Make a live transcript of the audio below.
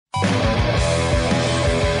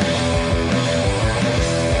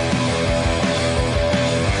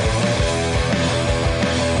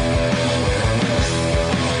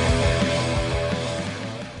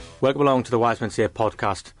Welcome along to the Wise Men Say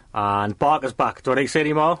podcast. And Barker's back. Do I need to say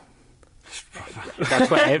any more?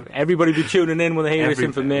 That's why everybody be tuning in when they hear this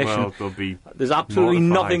information. Well, there's absolutely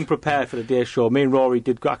mortified. nothing prepared for the day's show. Me and Rory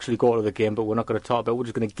did actually go to the game, but we're not going to talk about it. We're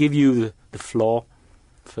just going to give you the floor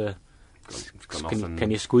for...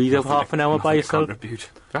 Can you squeeze out half an hour by yourself? I've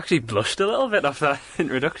actually blushed a little bit after that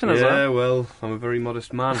introduction as well. Yeah, well, I'm a very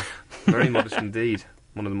modest man. Very modest indeed.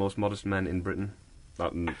 One of the most modest men in Britain.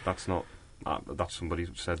 That's somebody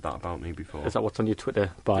said that about me before. Is that what's on your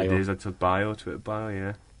Twitter bio? It is. It's a Twitter bio,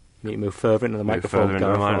 yeah. Need to move further into the microphone,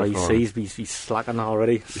 Gareth. He's slacking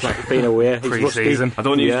already. It's like being away. He's pre-season. I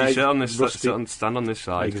don't usually sit on this. Stand on this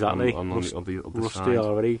side. Exactly. I'm on the other rusty side.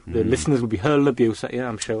 Already. The listeners will be hurling abuse at you,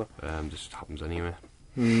 I'm sure. Just happens anyway.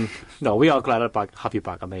 No, we are glad to have you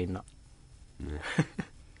back. I mean that. Yeah.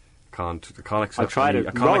 I can't accept. I tried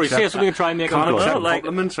it. Rory, say something and try and make can't accept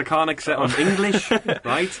compliments. I can't accept on English, right?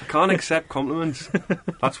 I can't accept compliments.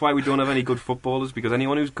 That's why we don't have any good footballers, because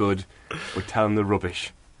anyone who's good, we tell them they're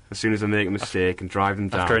rubbish as soon as they make a mistake and drive them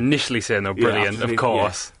down. After initially saying they're brilliant, of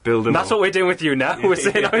course. Yeah. Build them That's up. what we're doing with you now. We're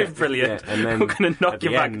saying I'm brilliant. And then we're going to knock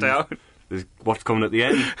you back down. There's what's coming at the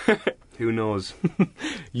end. Who knows?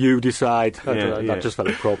 You decide. That just felt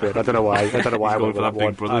appropriate. I don't know why. I went for that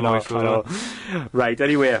big brother voice. I know. Right.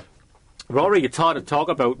 Anyway. Rory, it's hard to talk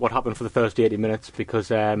about what happened for the first 80 minutes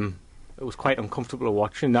because it was quite uncomfortable to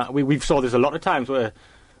watch. And we've saw this a lot of times with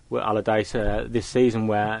Allardyce this season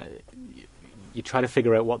where you try to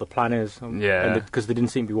figure out what the plan is. Because they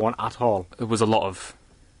didn't seem to be one at all. It was a lot of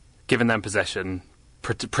giving them possession,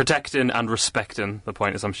 protecting and respecting the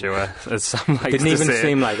pointers, I'm sure. As some likes it didn't to even say.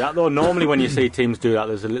 seem like that, though. Normally when you see teams do that,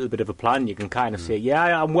 there's a little bit of a plan. You can kind of say,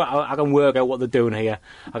 I can work out what they're doing here.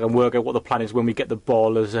 I can work out what the plan is when we get the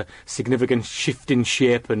ball. There's a significant shift in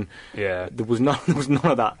shape, and there was none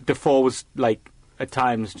of that. Defoe was, like, at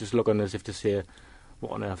times just looking as if to say,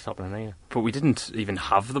 what on earth's happening here? But we didn't even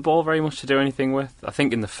have the ball very much to do anything with. I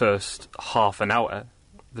think in the first half an hour...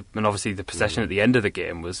 and obviously the possession at the end of the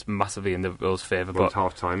game was massively in the Wolves' favour. But at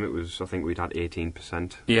half time, I think we'd had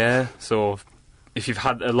 18%. Yeah, so if you've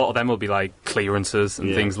had a lot of them, will be like clearances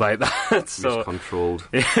and things like that. So miscontrolled.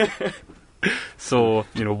 So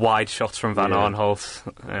wide shots from Van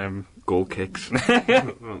Aanholt, goal kicks.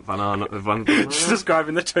 Van just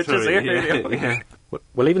describing the touches here.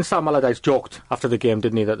 Well, even Sam Allardyce joked after the game,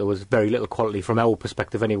 didn't he, that there was very little quality from our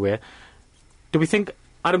perspective anyway. Do we think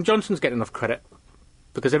Adam Johnson's getting enough credit?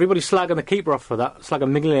 Because everybody's slagging the keeper off for that,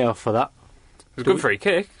 slagging Mignolet off for that. It was a good free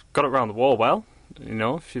kick. Got it round the wall well,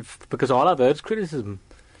 Because all I've heard is criticism,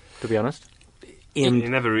 to be honest. He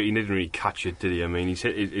didn't really catch it, did he? I mean, he's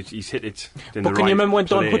hit it in But can you remember when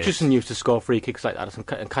Don Hutchison used to score free kicks like that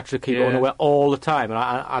and catch the keeper unaware all the time? And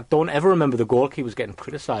I don't ever remember the goalkeeper was getting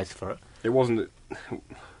criticised for it. It wasn't...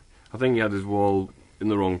 I think he had his wall in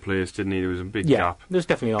the wrong place, didn't he? There was a big gap. There's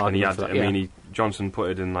definitely an argument for that. Johnson put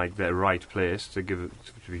it in like the right place to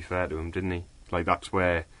be fair to him, didn't he? Like that's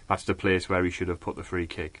the place where he should have put the free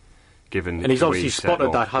kick. Given and he's obviously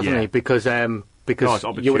spotted that, hasn't he? Because you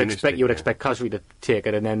would expect Khazri to take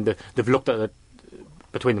it, and then they've looked at it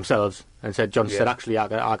between themselves and said, Johnson said, actually,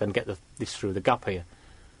 I can get this through the gap here.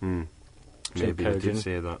 Maybe they did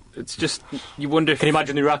say that. It's just, you wonder... Can you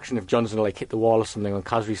imagine the reaction if Johnson hit the wall or something when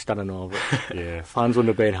Khazri's standing over it? Yeah. Fans wouldn't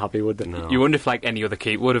have been happy, would they? No. You wonder if any other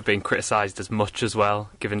keeper would have been criticised as much as well,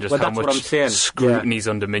 given just how much scrutiny's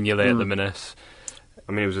under Mignolet at the minute.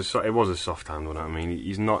 I mean, it was a soft hand one. I mean,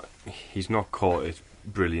 he's not caught it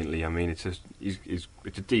brilliantly. I mean, it's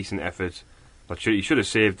a decent effort. He should have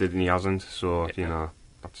saved it and he hasn't. So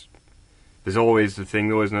there's always the thing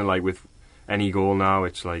though, isn't it? Like with any goal now,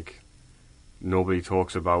 it's like nobody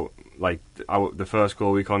talks about the first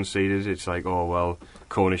goal we conceded. It's like, oh well,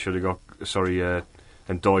 Coney should have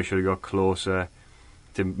and Doy should have got closer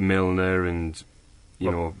to Milner, and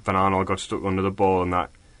Van Aanholt got stuck under the ball, and that.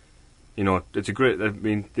 It's a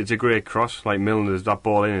great cross. Like Milner's, that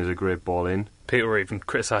ball in is a great ball in. People were even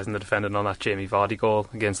criticising the defending on that Jamie Vardy goal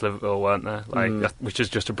against Liverpool, weren't they? Which is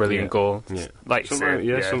just a brilliant goal. Yeah. Sometimes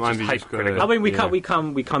you just critical. I mean, we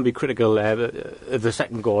can be critical of the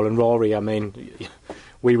second goal. And Rory, I mean,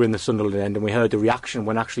 we were in the Sunderland end, and we heard the reaction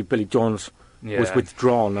when actually Billy Jones was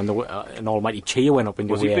withdrawn, and an almighty cheer went up in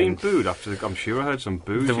the Was he being booed after? I'm sure I heard some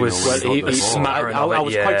boos. There was smattering of it. I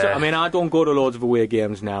was quite. I mean, I don't go to loads of away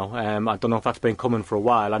games now. I don't know if that's been coming for a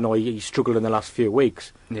while. I know he struggled in the last few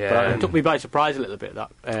weeks. Yeah. But it took me by surprise a little bit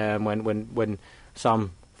that when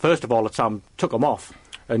Sam, first of all, Sam took him off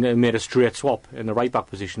and made a straight swap in the right back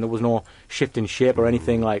position. There was no shift in shape or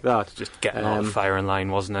anything like that. Just getting on firing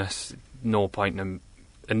line, wasn't it? No point in him.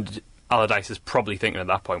 And Allardyce is probably thinking at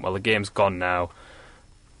that point, well, the game's gone now.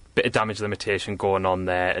 bit of damage limitation going on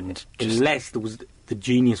there, and unless there was the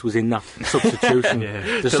genius was in that substitution.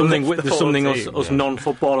 There's something us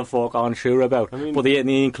non-footballer folk aren't sure about. I mean, but the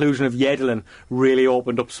inclusion of Yedlin really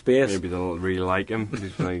opened up space. Maybe they'll really like him.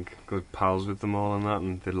 He's like good pals with them all and that,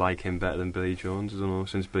 and they like him better than Billy Jones. I don't know,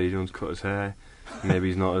 since Billy Jones cut his hair. Maybe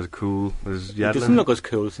he's not as cool as Yedlin. He doesn't look as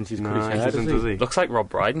cool since he's cut his hair, does he? Looks like Rob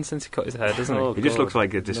Brydon since he cut his hair, doesn't he? He just looks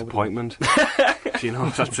like a disappointment. You know,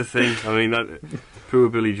 that's the thing. I mean, poor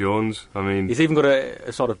Billy Jones. I mean, he's even got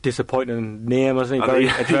a sort of disappointing name, hasn't he?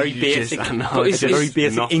 A very basic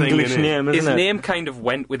English name, isn't it? His name kind of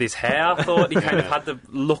went with his hair. I thought he kind of had the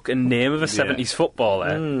look and name of a 70s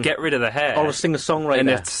footballer. Get rid of the hair. Or a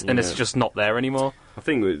singer-songwriter. And it's just not there anymore. I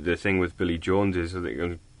think the thing with Billy Jones is, I think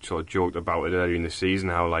I sort of joked about it earlier in the season,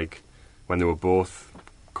 how like when they were both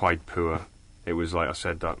quite poor, it was like I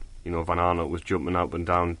said that, you know, Van Arnold was jumping up and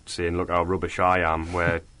down saying, look how rubbish I am,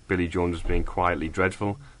 where Billy Jones was being quietly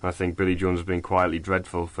dreadful. And I think Billy Jones has been quietly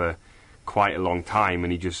dreadful for quite a long time,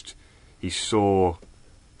 and he's so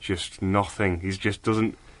just nothing.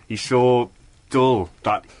 He's so dull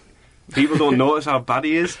that people don't notice how bad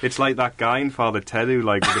he is. It's like that guy in Father Ted who,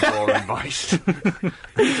 like, with a boring voice.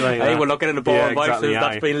 Hey, we're not getting a boring voice. Exactly,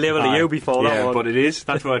 that's been labelled to you before. Yeah, that one. But it is.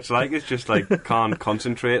 That's what it's like. It's just like can't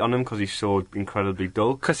concentrate on him because he's so incredibly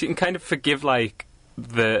dull. Because you can kind of forgive like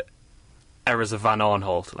the errors of Van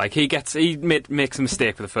Aanholt. Like makes a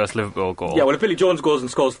mistake with the first Liverpool goal. Yeah, well, if Billy Jones goes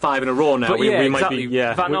and scores 5 in a row now, but we exactly. might be.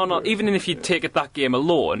 Yeah, Van Aanholt, even if you take it that game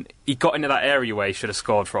alone, he got into that area where he should have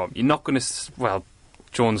scored from. You're not going to. Well,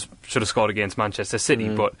 Jones should have scored against Manchester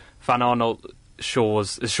City, but Van Aanholt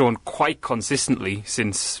has shown quite consistently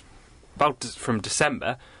since from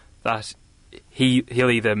December that he'll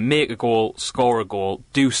either make a goal, score a goal,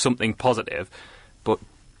 do something positive.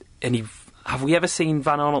 Have we ever seen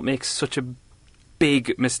Van Aanholt make such a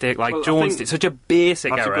big mistake like Jones did? Such a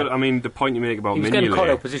basic error. I mean, the point you make about Mignolet... He was getting caught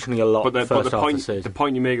out positionally a lot the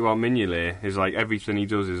point you make about Mignolet is like everything he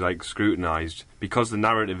does is like scrutinised, because the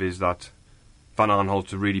narrative is that Van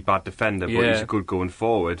Aanholt's a really bad defender, but he's good going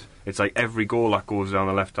forward. It's like every goal that goes down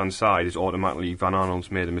the left-hand side is automatically Van Aanholt's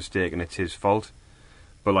made a mistake and it's his fault.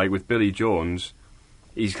 But like with Billy Jones,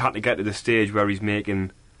 he's had to get to the stage where he's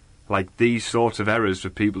making like these sorts of errors for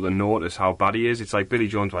people to notice how bad he is. It's like Billy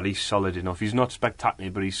Jones, well, he's solid enough. He's not spectacular,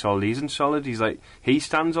 but he's solid. He isn't solid. He's like, he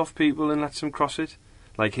stands off people and lets them cross it.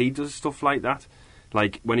 Like, he does stuff like that.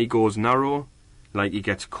 Like, when he goes narrow, like, he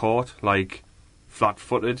gets caught, like,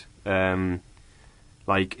 flat-footed.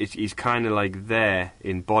 Like, he's kind of, like, there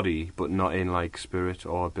in body, but not in, like, spirit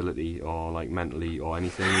or ability or, like, mentally or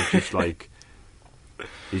anything. It's just, like,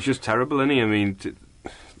 he's just terrible, isn't he? I mean,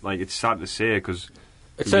 like, it's sad to say, because...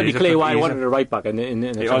 It's certainly clear why he wanted a right back in the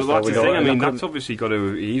transfer that's the window. thing. I mean, that's obviously got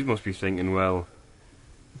to... He must be thinking, well...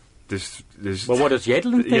 Well, what does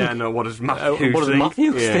Yedlin think? Yeah, no, what does Matthews think? What does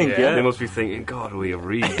Matthews think, yeah. They must be thinking, God, we are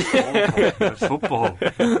really awful at football.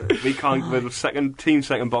 We can't... We're the second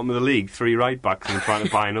bottom of the league, 3 right-backs, and trying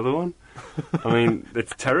to buy another one. I mean,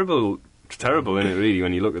 it's terrible. It's terrible, isn't it, really,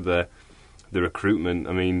 when you look at the recruitment.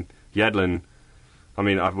 I mean, Yedlin... I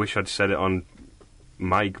mean, I wish I'd said it on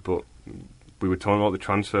mic, but... We were talking about the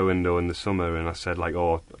transfer window in the summer, and I said, like,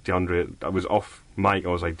 I was off mic, I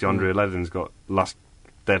was like, DeAndre Ledden's got last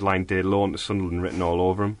deadline day loan to Sunderland written all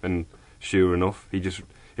over him, and sure enough, it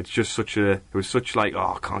was such like,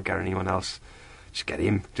 I can't get anyone else, just get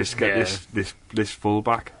him, just get this full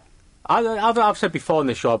back. I've said before in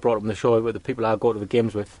the show, I brought up on the show with the people I go to the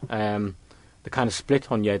games with, the kind of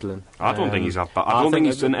split on Yedlin. I don't think he's that bad. I don't think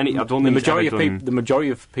he's done any. I don't think the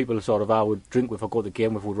majority of people sort of I would drink with or go to the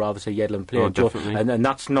game with would rather say Yedlin play. Definitely. And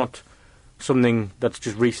that's not something that's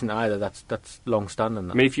just recent either. That's long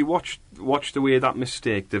standing. I mean, if you watch the way that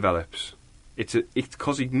mistake develops, it's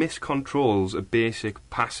because he miscontrols a basic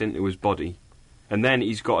pass into his body, and then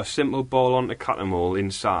he's got a simple ball onto Catamol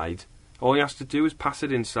inside. All he has to do is pass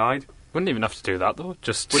it inside. Wouldn't even have to do that though.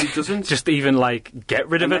 But he doesn't. Just even like get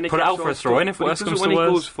rid of it, put it out for a throw in if worse comes to worse. When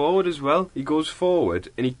he goes forward as well, he goes forward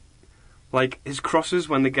and he, like his crosses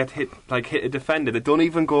when they get hit a defender, they don't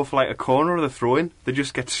even go for like a corner or the throw in. They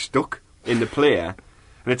just get stuck in the player,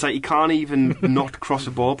 and it's like he can't even not cross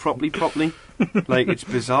a ball properly. Like, it's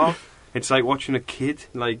bizarre. It's like watching a kid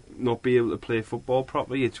like not be able to play football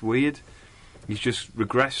properly. It's weird. He's just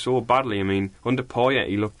regressed so badly. I mean, under Poyet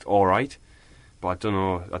he looked all right. But I don't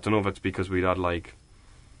know if it's because we'd had like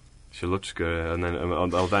Shalutska and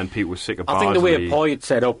then people were sick of Barnsley. I think the way Poyet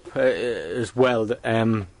set up as well,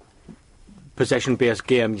 possession-based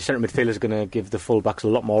game, your centre midfielder is going to give the full-backs a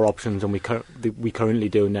lot more options than we currently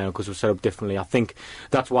do now because we're set up differently. I think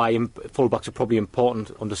that's why full-backs are probably important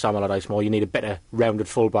under Samuel Allardyce more. You need a better rounded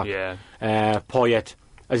full-back. Yeah. Poyet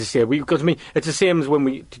As I say, because I mean, it's the same as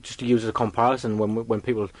when just to use as a comparison, when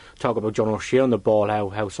people talk about John O'Shea on the ball,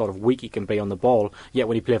 how sort of weak he can be on the ball. Yet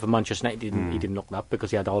when he played for Manchester United, he didn't look that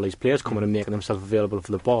because he had all these players coming and making themselves available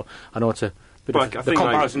for the ball. I know it's a bit of, the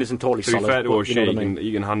comparison isn't totally solid. To be fair to O'Shea, you know what I mean?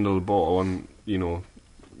 he can handle the ball, and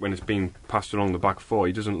when it's being passed along the back four,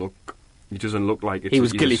 he doesn't look like it's. He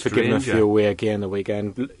was guilty for giving a few away again the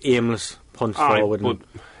weekend, aimless punch forward. But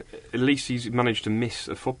at least he's managed to miss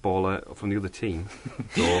a footballer from the other team.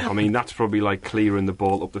 So I mean, that's probably like clearing the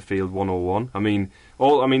ball up the field 101. I mean,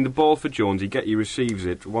 the ball for Jones, he receives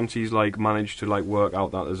it once he's like managed to like work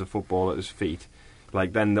out that there's a football at his feet.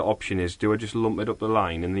 Like then the option is, do I just lump it up the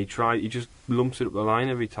line? And he just lumps it up the line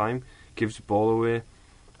every time, gives the ball away.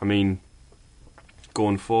 I mean,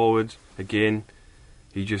 going forward again,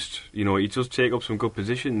 he just he does take up some good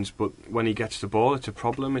positions, but when he gets the ball, it's a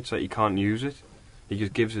problem. It's like he can't use it. He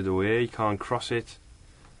just gives it away. He can't cross it.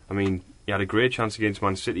 I mean, he had a great chance against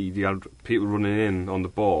Man City. He had people running in on the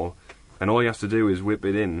ball, and all he has to do is whip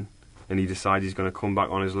it in, and he decides he's going to come back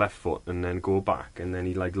on his left foot and then go back, and then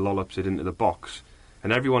he like lollops it into the box,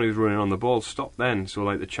 and everyone who's running on the ball stopped then. So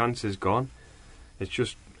like the chance is gone. It's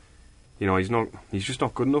just, he's just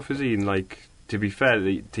not good enough, is he? And like, to be fair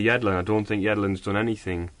to Yedlin, I don't think Yedlin's done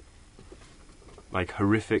anything like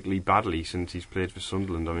horrifically badly since he's played for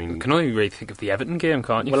Sunderland. I mean, you can only really think of the Everton game,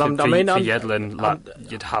 can't you? Well, for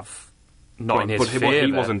Yedlin, you'd have not in his favour.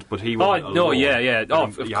 He wasn't. But he wasn't. Oh no, yeah. Oh,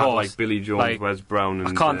 of you course. Had like Billy Jones, Wes Brown. And,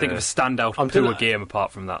 I can't think of a standout poor game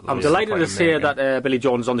apart from that. I'm delighted to say that Billy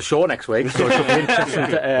Jones is on the show next week, so it should be interesting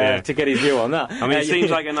to get his view on that. I mean, it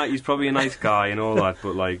seems like he's probably a nice guy and all that,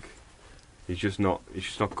 but like, he's just not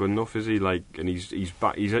good enough, is he? Like, and he's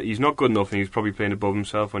not good enough, and he's probably playing above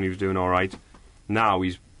himself when he was doing all right. Now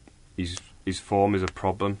his form is a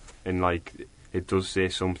problem, and like it does say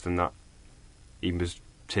something that he was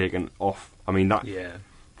taken off. I mean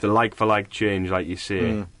the like for like change, like you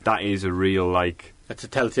say, that is a real like. It's a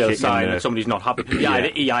telltale sign that somebody's not happy.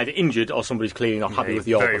 Either injured or somebody's clearly not happy with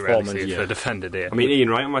your performance. For a defender there. I mean, Ian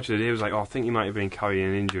Wright on Match of the Day was like, I think he might have been carrying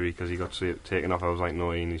an injury because he got taken off. I was like,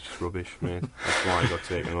 no, Ian, he's just rubbish, mate. That's why he got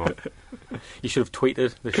taken off. You should have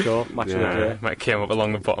tweeted the show, Match of the Day. Might have came up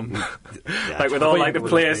along the bottom. Like with all like the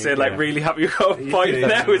players saying, like, really happy you got a point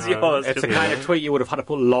there was yours. It's the kind of tweet you would have had to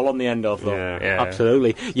put lol on the end of, though. Yeah.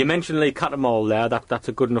 Absolutely. You mentioned Lee Cattermole there. That's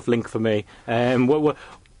a good enough link for me.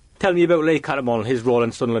 Tell me about Lee Cattermole and his role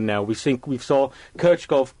in Sunderland now. We saw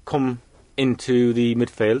Kirchhoff come into the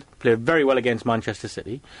midfield, play very well against Manchester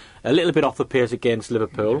City, a little bit off the pace against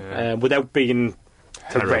Liverpool, without being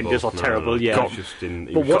horrendous or terrible.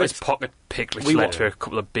 But what his pocket pick, which led to a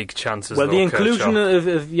couple of big chances. Well, the inclusion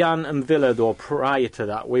of Jan and Villa, though, prior to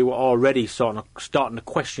that, we were already starting to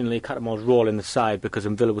question Lee Cattermole's role in the side because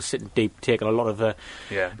Villa was sitting deep, taking a lot of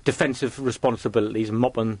defensive responsibilities,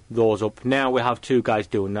 mopping those up. Now we have two guys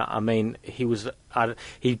doing that. I mean, he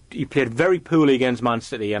played very poorly against Man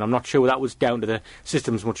City, and I'm not sure that was down to the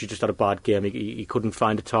systems much. He just had a bad game. He couldn't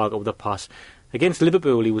find a target with a pass. Against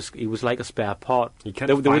Liverpool, he was like a spare part. He kept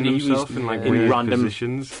finding himself in like weird random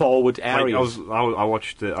positions, forward areas. Like, I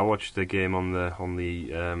watched the game on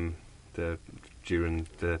the during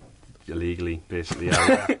the illegally basically.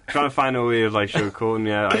 Trying to find a way of like sugarcoating.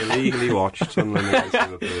 Yeah, I illegally watched Sunderland against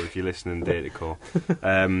Liverpool. If you're listening, Datacore.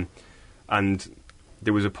 And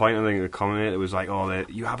there was a point I think the commentator was like, "Oh,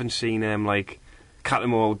 you haven't seen like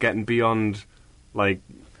Cattermole getting beyond like."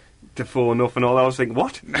 To 4-0 and all. I was thinking,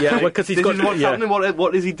 what? Yeah, because this is what's happening.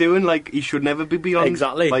 What is he doing? Like, he should never be beyond.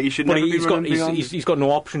 Exactly. Like, he should never be beyond. He's got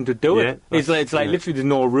no option to do it. It's like literally there's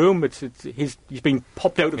no room. He's been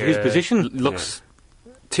popped out of his position. Looks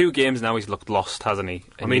 2 games now. He's looked lost, hasn't he?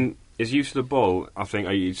 I mean, his use of the ball. I think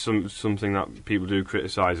it's something that people do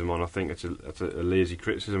criticise him on. I think it's a lazy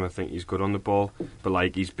criticism. I think he's good on the ball, but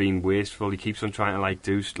like he's been wasteful. He keeps on trying to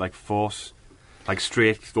like force. Like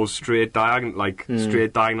straight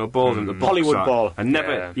diagonal balls in the box. Hollywood ball. And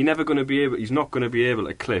he's not going to be able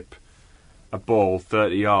to clip a ball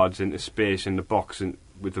 30 yards into space in the box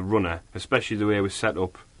with a runner, especially the way it was set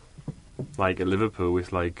up like at Liverpool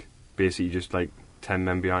with like basically just like 10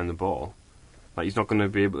 men behind the ball. Like he's not going to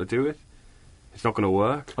be able to do it. It's not going to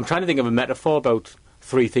work. I'm trying to think of a metaphor about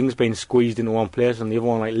 3 things being squeezed into one place and the other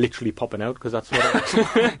one like literally popping out, because that's what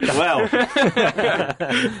well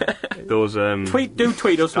those tweet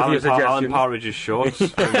us with your suggestions. Alan Partridge's shorts from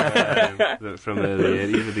the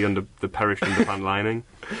 80s, the perished underpant lining.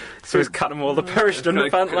 So is Cattermole the perished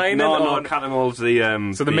underpant lining? No, Cattermole's the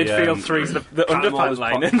so the midfield three's the underpant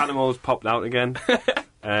lining. Cattermole's popped out again,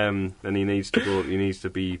 and he needs to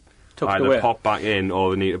be either popped back in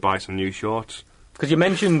or they need to buy some new shorts. Because you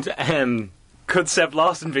mentioned Could Seb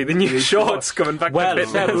Larson be the new Shorts coming back well, to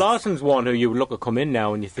fitness? Seb Larson's one who you would look to come in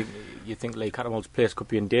now, and you think Lee Cattermole's place could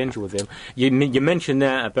be in danger with him. You mentioned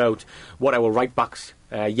there about what our right backs,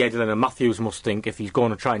 Yedlin and Matthews, must think if he's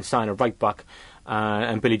going to try and sign a right back,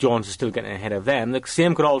 and Billy Jones is still getting ahead of them. The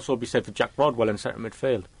same could also be said for Jack Rodwell in centre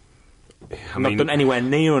midfield. Not done anywhere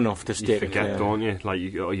near enough to stay. You forget, don't you? Like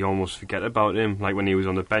you almost forget about him. Like when he was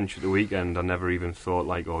on the bench at the weekend, I never even thought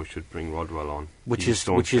I should bring Rodwell on. Which you is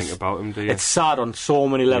think about him, do you? It's sad on so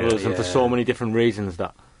many levels and for so many different reasons.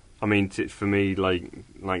 That I mean, for me, like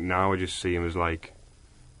now, I just see him as like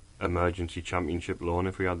emergency championship loan.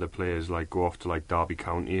 If we had the players go off to Derby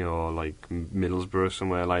County or Middlesbrough,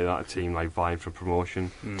 somewhere like that, a team vying for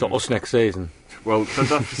promotion. to us next season. Well, that's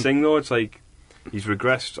the thing though. It's he's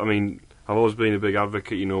regressed. I mean, I've always been a big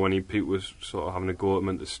advocate, when Pete was sort of having a go at him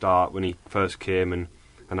at the start when he first came, and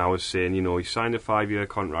I was saying, he signed a 5-year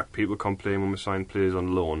contract. People complain when we sign players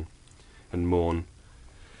on loan and moan.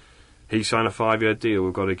 He signed a 5-year deal.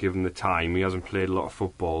 We've got to give him the time. He hasn't played a lot of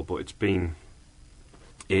football, but it's been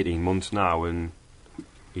 18 months now, and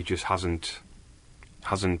he just hasn't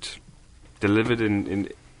delivered in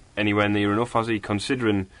anywhere near enough, has he?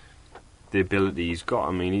 Considering the ability he's got.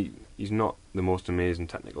 I mean, he's not the most amazing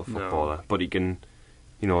technical footballer, but he can,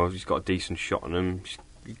 he's got a decent shot on him.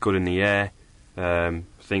 He's good in the air.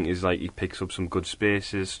 Thing is, he picks up some good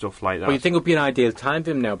spaces, stuff like that. Well, you think it would be an ideal time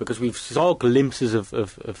for him now, because we've saw glimpses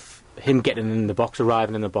of him getting in the box,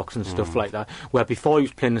 arriving in the box and stuff like that, where before he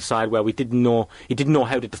was playing the side where he didn't know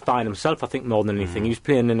how to define himself, I think, more than anything. He was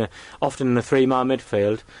playing often in a 3-man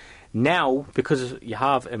midfield. Now, because you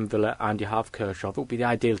have Villa and you have Kershaw, it would be the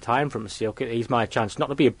ideal time for him to say, okay, here's my chance, not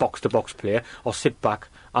to be a box-to-box player or sit back.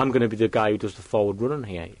 I'm going to be the guy who does the forward running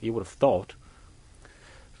here. You would have thought.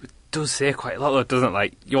 It does say quite a lot, though, doesn't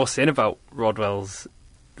it? You're saying about Rodwell's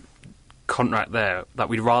contract there, that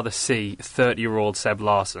we'd rather see 30-year-old Seb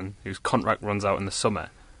Larson, whose contract runs out in the summer,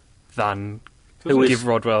 than give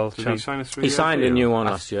Rodwell a chance. He signed a new one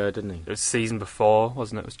last year, didn't he? It was season before,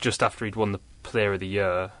 wasn't it? It was just after he'd won the Player of the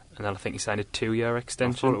Year. And then I think he signed a 2-year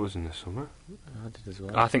extension. I thought it was in the summer. I did as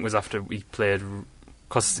well. I think it was after he played,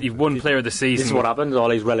 because he won Player of the Season. This is what happens, all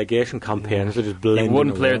these relegation campaigns are just blending. He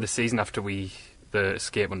won Player of the Season after the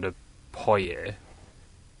escape under Poirier,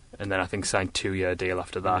 and then I think signed 2-year deal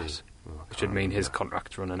after that, which would mean his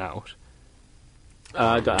contract's running out.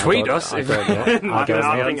 Tweet us. I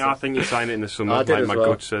think he signed it in the summer. Like my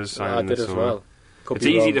gut says, signed it in the summer. Well. It's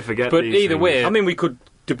easy to forget. But either way, I mean, we could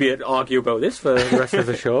argue about this for the rest of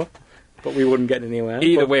the show, but we wouldn't get anywhere.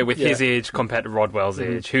 Either way, with his age compared to Rodwell's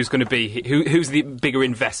age, who's going to be who's the bigger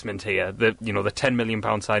investment here? The £10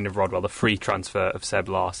 million signing of Rodwell, the free transfer of Seb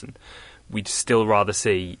Larson. We'd still rather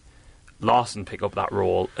see Larson pick up that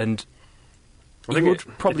role, and he would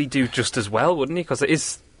probably do just as well, wouldn't he? Because it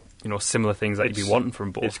is similar things that you'd be wanting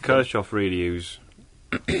from both. It's Kershaw really who's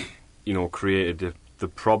created the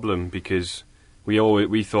problem, because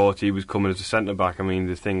we thought he was coming as a centre back. I mean,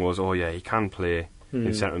 the thing was, he can play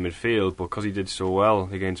in centre midfield, but because he did so well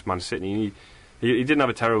against Man City, he didn't have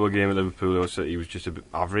a terrible game at Liverpool. He was just a bit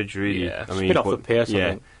average, really. Yeah, I mean, bit off the pace.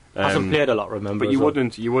 I think. Hasn't played a lot, remember? But you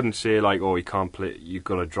wouldn't say he can't play. You've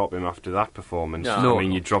got to drop him after that performance. No. I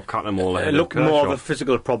mean, you drop Cattermole ahead. It looked more of a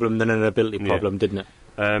physical problem than an ability problem, didn't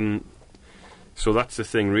it? So that's the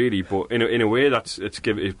thing, really. But in a way,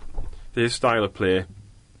 his style of play.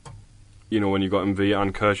 When you've got Mvia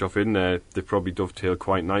and Kershaw in there, they probably dovetail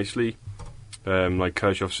quite nicely.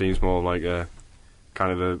 Kershaw seems more like a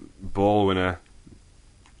kind of a ball winner,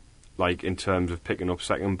 in terms of picking up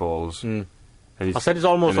second balls. I said it's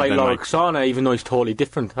almost like Lorixana, even though he's totally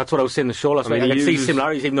different. That's what I was saying in the show last week. I can see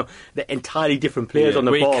similarities, even though they're entirely different players on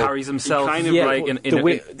the ball. He carries himself the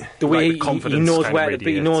way he knows where to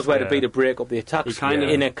be. He knows where to be to break up the attacks.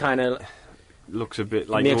 In a kind of looks a bit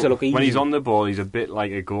like when he's on the ball, he's a bit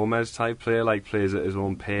like a Gomez type player, plays at his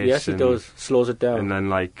own pace. Yes, he does. Slows it down, and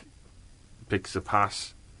then picks the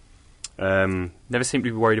pass. Never seemed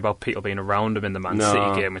to be worried about people being around him in the Man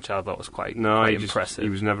City game, which I thought was quite impressive. He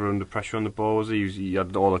was never under pressure on the ball, was he? He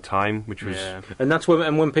had it all the time, which was... And that's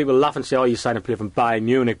when people laugh and say, you signed a player from Bayern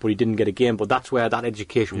Munich, but he didn't get a game, but that's where that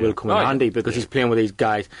education will come in handy, because he's playing with these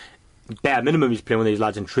guys. Bare minimum, he's playing with these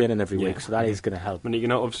lads in training every week, so that is going to help. And he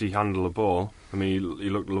can obviously handle the ball. I mean, he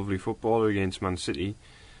looked a lovely footballer against Man City.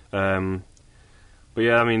 But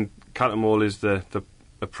yeah, I mean, Cattermole is the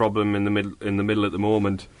problem in the middle at the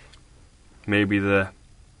moment. Maybe the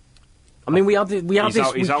I mean, we had He's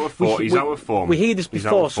this. out of form. He's out of form. We hear this He's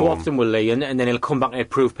before out of so form. often with Lee, and then he'll come back and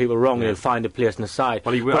prove people wrong, and he'll find a place in the side.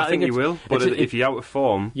 Well, he will. But I think he will. But if he's out of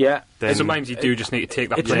form, yeah, then sometimes you do just need to take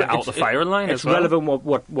that player out the firing line as well. It's relevant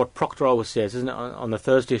what Proctor always says, isn't it, on the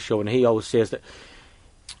Thursday show, and he always says that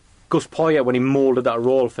Gus Poyet, when he moulded that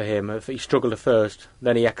role for him, if he struggled at first,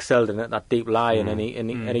 then he excelled in it, that deep line, and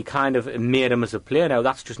he kind of made him as a player. Now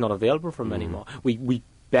that's just not available for him anymore. We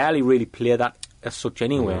barely really play that as such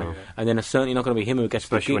anyway, and then it's certainly not going to be him who gets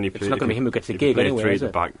the gig. It's not going to be him who gets the gig anyway. Three at the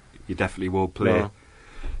back, you definitely will play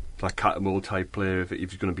that Catamol type player if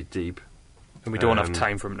he's going to be deep. And we don't have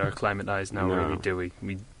time for him to acclimatise now, really, do we?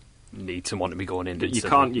 We need someone to be going in. He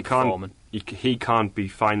can't be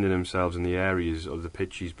finding himself in the areas of the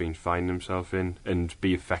pitch he's been finding himself in and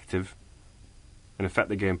be effective and affect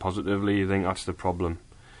the game positively. I think that's the problem.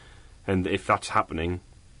 And if that's happening,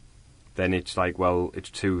 then it's like, well, it's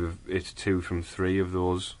two from three of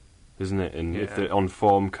those, isn't it? And if they're on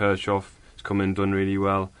form, Kirchhoff has come in and done really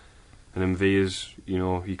well, and Mvia's,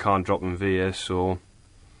 you can't drop Mvia, so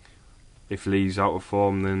if Lee's out of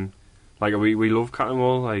form, then like we love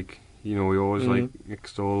Catamol, like we always like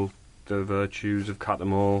extol the virtues of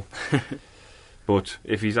Catamol. But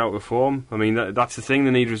if he's out of form, I mean that's the thing.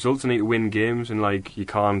 They need results. They need to win games, and like you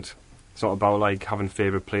can't. It's not about like having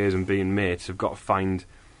favourite players and being mates. They've got to find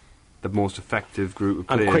the most effective group of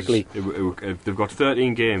players. And quickly. If they've got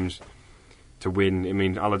 13 games to win, I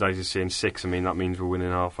mean, Allardyce is saying 6. I mean, that means we're winning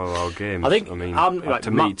half of our games. I think.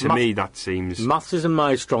 To me, that seems. Maths isn't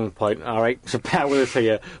my strong point. All right, so bear with us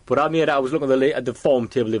here. But I was looking at the form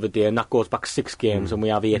table the other day, and that goes back 6 games, and we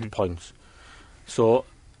have 8 points. So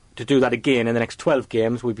to do that again in the next 12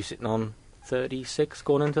 games, we'd be sitting on 36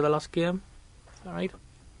 going into the last game. All right,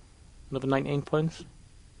 another 19 points,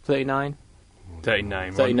 39.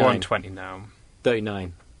 39. 120 now.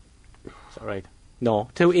 39. Is that right? No,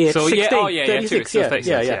 2, 8, so 16, 36, 36,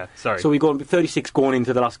 yeah. Sorry. So we're going 36 going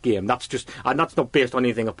into the last game. That's just, and that's not based on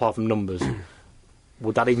anything apart from numbers.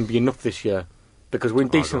 Would that even be enough this year? Because we're in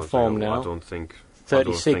decent form now. I don't think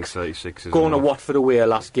 36. 36 is going enough. to Watford away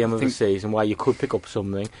last game of the season, where you could pick up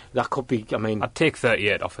something. That could be. I mean, I'd take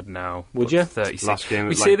 38 offered now. Would you? 36. Last game,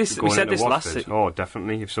 we said this Watford. last season. Oh,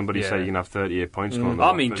 definitely. If somebody said you can have 38 points, going to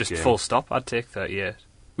I mean, Watford just game. full stop. I'd take 38.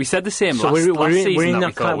 We said the same so last season.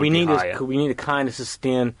 We need to kind of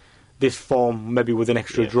sustain this form, maybe with an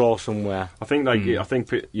extra draw somewhere. I think,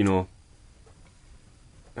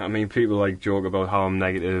 I mean, people like joke about how I'm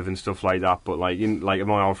negative and stuff like that, but among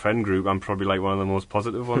our friend group, I'm probably like one of the most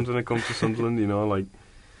positive ones when it comes to Sunderland. Like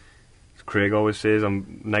Craig always says,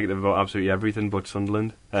 I'm negative about absolutely everything but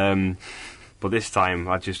Sunderland. But this time,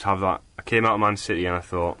 I just have that. I came out of Man City and I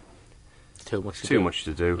thought, too much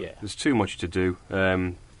to do. Yeah. There's too much to do.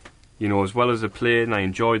 As well as I played, and I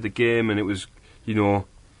enjoyed the game, and it was, I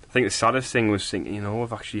think the saddest thing was thinking,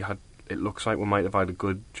 we've actually had. It looks like we might have had a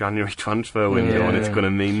good January transfer window, and it's going to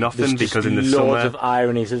mean nothing because in the summer, loads of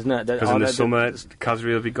ironies, isn't it? Because in the summer,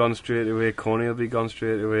 Kazri will be gone straight away, Coney will be gone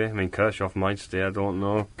straight away. I mean, Kirchhoff might stay. I don't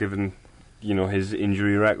know, given his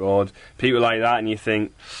injury record. People like that, and you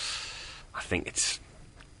think,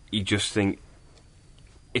 you just think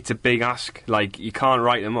it's a big ask. Like you can't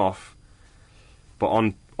write them off, but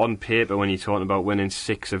on paper, when you're talking about winning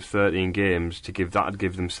 6 of 13 games, that'd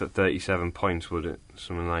give them 37 points, would it?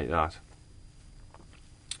 Something like that.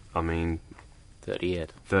 I mean, 38.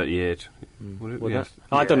 38. Would it? Yes.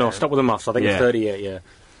 I don't know. Stop with the maths. I think it's 38. Yeah.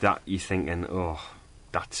 That you're thinking,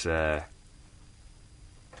 that's a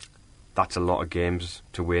lot of games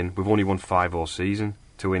to win. We've only won 5 all season.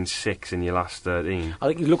 To win 6 in your last 13. I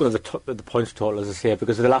think you're looking at the points total, as I say,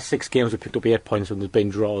 because of the last 6 games we picked up 8 points, and there's been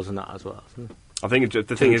draws and that as well. I think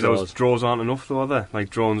the thing is, those draws aren't enough, though, are they? Like,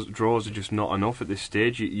 draws are just not enough at this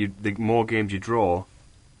stage. The more games you draw,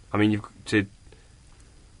 I mean,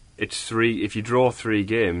 it's 3. If you draw 3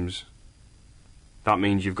 games, that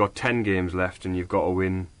means you've got 10 games left, and you've got to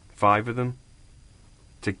win 5 of them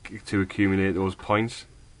to accumulate those points.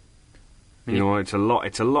 It's a lot.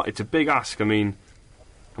 It's a big ask. I mean.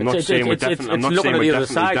 I'm not saying we're definitely down. It's looking at the other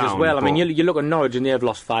side as well. I mean, you look at Norwich and they've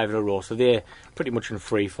lost 5 in a row, so they're pretty much in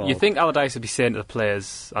free fall. You think Allardyce would be saying to the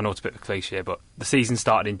players, I know it's a bit of a cliche, but the season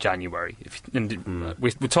started in January. We're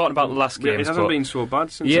talking about the last games. It hasn't been so bad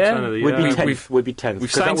since the turn of the year. We'd be 10th.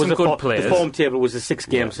 We've signed some good players. The form table was the 6th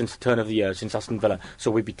game since the turn of the year, since Aston Villa,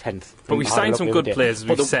 so we'd be 10th. But we've signed some good players, as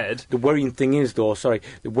we've said. The worrying thing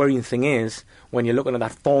is, when you're looking at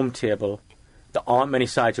that form table, there aren't many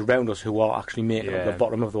sides around us who are actually making up the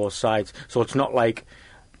bottom of those sides. So it's not like,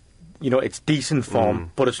 it's decent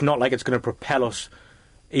form, but it's not like it's going to propel us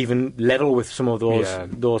even level with some of those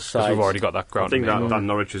sides. We've already got that ground. I think that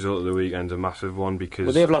Norwich result of the weekend's a massive one because...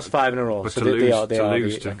 Well, they've lost 5 in a row, but so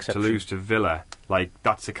to lose to Villa, like,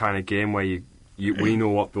 that's the kind of game where we know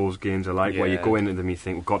what those games are like, where you go into them, you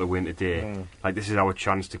think, we've got to win today. Like, this is our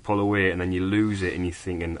chance to pull away, and then you lose it, and you're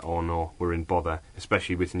thinking, oh no, we're in bother,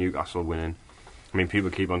 especially with Newcastle winning. I mean, people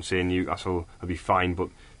keep on saying Newcastle will be fine, but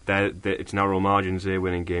it's narrow margins they're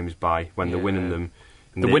winning games by when they're winning them.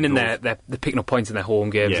 They're winning they're picking up points in their home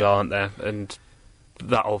games, aren't they? And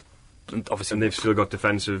that'll obviously... And they've still got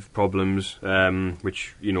defensive problems,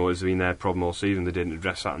 which, you know, has been their problem all season. They didn't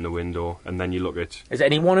address that in the window. And then you look at... Is there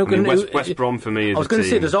anyone who can... West Brom, for me, is I was going to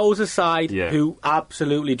say, there's always a side Yeah. who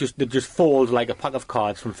absolutely just falls like a pack of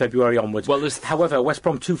cards from February onwards. Well, however, West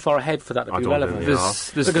Brom too far ahead for that to I be don't relevant. think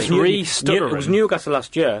There's Because three it stuttering. was Newcastle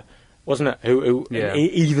last year, wasn't it? Who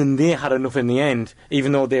even they had enough in the end,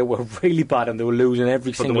 even though they were really bad and they were losing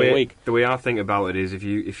every single week. The way I think about it is,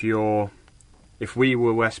 if we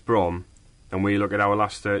were West Brom and we look at our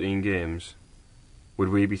last 13 games, would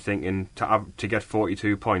we be thinking to get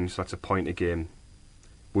 42 points? That's a point a game.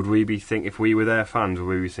 Would we be if we were their fans, would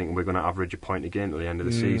we be thinking we're going to average a point a game at the end of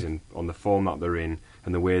the season on the form that they're in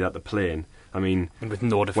and the way that they're playing? I mean, and with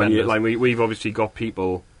no defenders.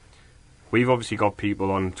 We've obviously got people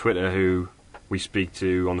on Twitter who we speak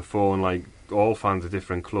to on the phone, like all fans of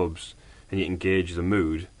different clubs, and you can gauge the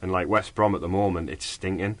mood. And like West Brom at the moment, it's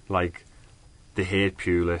stinking. Like, they hate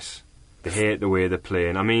Pulis. They hate the way they're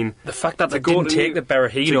playing. I mean, the fact that they didn't take the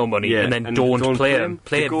Berahino money and then don't play him.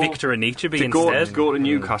 Play Victor Anichebe instead. To go to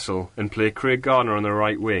Newcastle and play Craig Gardner on the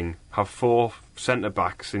right wing, have 4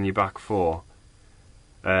 centre-backs in your back 4,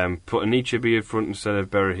 put Anichebe in front instead of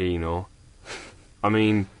Berahino. I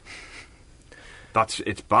mean...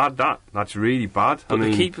 It's bad. That's really bad. But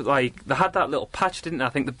they had that little patch, didn't they? I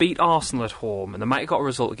think they beat Arsenal at home, and they might have got a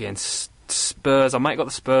result against Spurs. I might have got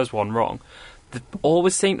the Spurs one wrong. They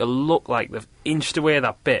always seem to look like they've inched away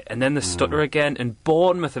that bit, and then they stutter again. And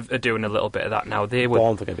Bournemouth are doing a little bit of that now.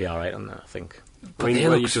 Bournemouth are going to be all right on that, I think. But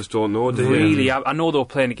you just don't know, do you? Really, I know they were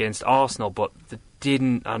playing against Arsenal, but they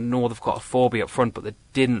didn't. I know they've got a 4B up front, but they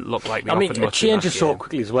didn't look like they offered much. It changes so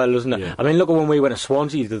quickly as well, doesn't it? Yeah. I mean, look at when we went to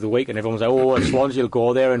Swansea the other week, and everyone was like, "Oh, Swansea will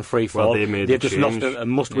go there in free fall." Well, they've just lost a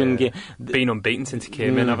must-win game. Been unbeaten since he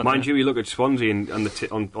came in, haven't Mind they? you, you look at Swansea and on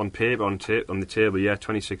the table,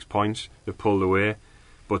 26 points. They've pulled away,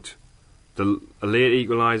 but a late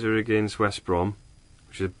equaliser against West Brom,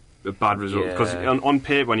 which is a bad result, because on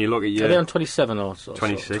paper when you look at are they on 27 or so?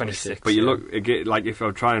 26. But you look again, like, if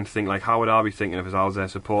I'm trying to think, like, how would I be thinking if I was their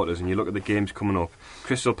supporters, and you look at the games coming up,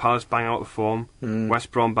 Crystal Palace bang out of form,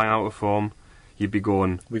 West Brom bang out of form, you'd be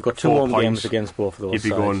going, we've got 2 home games against both of those you'd be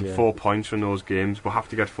sides, going 4 points from those games. We'll have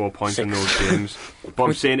to get 4 points in those games. But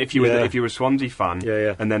I'm saying, if you were a Swansea fan,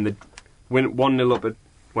 and then they win 1-0 up at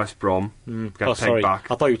West Brom, get pegged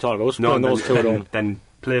back. I thought you were talking about us playing those 2 at home. Then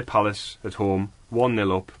play Palace at home,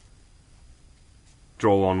 1-0 up,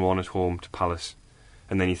 draw 1-1 at home to Palace,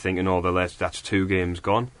 and then you're thinking, oh, that's 2 games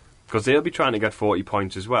gone, because they'll be trying to get 40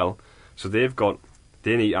 points as well. So they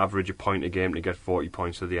need to average a point a game to get 40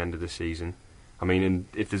 points at the end of the season. I mean, and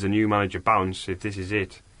if there's a new manager bounce, if this is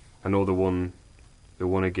it, I know they won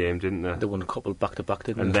a game, didn't they? They won a couple back to back,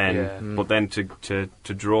 didn't and they? Then, but then to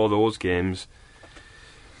draw those games,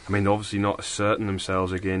 I mean, obviously not asserting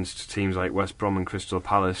themselves against teams like West Brom and Crystal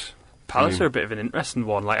Palace. Palace are a bit of an interesting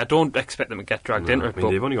one. Like, I don't expect them to get dragged into it. I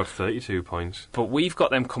mean, they've only got 32 points. But we've got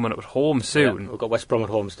them coming up at home soon. Yeah, we've got West Brom at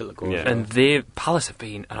home still to go. Yeah. And Palace have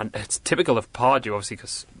been, and it's typical of Pardew, obviously,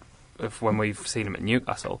 because of when we've seen them at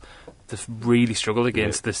Newcastle, they've really struggled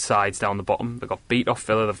against the sides down the bottom. They got beat off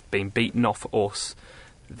Villa, they've been beaten off us.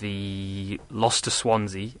 The lost to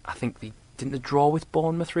Swansea. I think didn't they draw with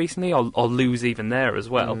Bournemouth recently, or lose even there as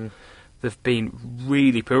well. They've been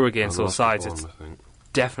really poor against those sides. It's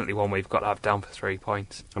definitely one we've got to have down for 3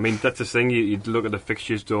 points. I mean, that's the thing. You look at the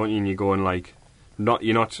fixtures, don't you, and you're going like,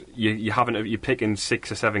 you're picking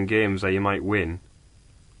 6 or 7 games that you might win,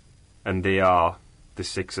 and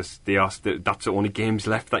that's the only games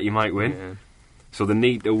left that you might win. Yeah. So they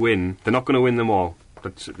need to win. They're not going to win them all.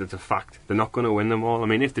 That's a fact. They're not going to win them all. I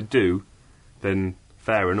mean, if they do, then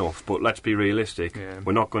fair enough. But let's be realistic. Yeah.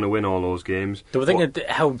 We're not going to win all those games. Do we think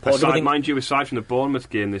how important? Mind you, aside from the Bournemouth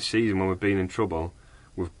game this season when we've been in trouble,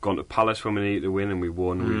 we've gone to Palace when we needed to win, and we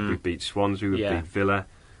won. We beat Swansea, we beat Villa.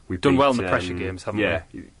 We've done well in the pressure games, haven't we? Yeah.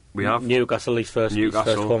 We have Newcastle his first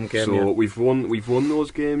home game. So we've won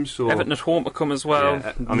those games. So Everton at home to come as well.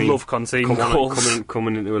 Yeah, I mean, love conceding goals.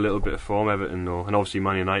 Coming into a little bit of form, Everton though, and obviously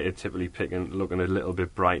Man United typically looking a little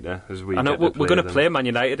bit brighter as we. I know we're going to play Man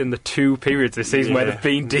United in the 2 periods this season where they've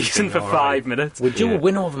been decent for 5 minutes. We're due a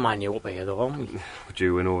win over Man U up here though, aren't we? We're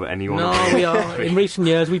due a win over anyone. No, we are. In recent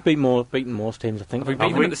years, we've beaten most teams. I think. Have we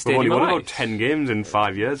beaten them at the stadium? We've only won about 10 games in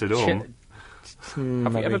 5 years at home.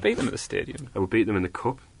 Have we ever beat them at the stadium? We beat them in the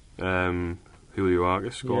cup. Julio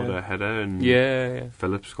Argus scored a header, and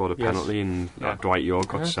Phillips scored a penalty, and Dwight York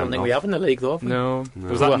got sent off. I don't think we have in the league though. No. It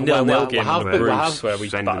was that 0-0 game where we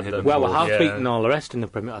battered them. Well, we have beaten all the rest in the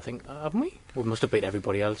Premier. I think, haven't we? We must have beaten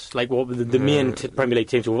everybody else. Like the main Premier League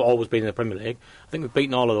teams who have always been in the Premier League. I think we've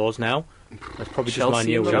beaten all of those now. That's probably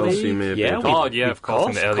Chelsea, just Chelsea maybe. Of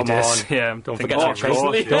course. In the early days. Yeah, don't forget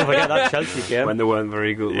that Chelsea game when they weren't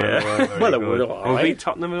very good. Well, they were. We beat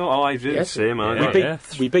Tottenham. Oh, I did the same, man.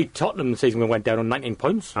 We beat Tottenham the season we went down on 19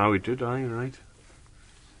 points. Oh, we did. Right.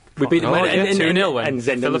 We beat them 2-0 and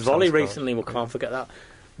Zenden's volley recently. We can't forget that.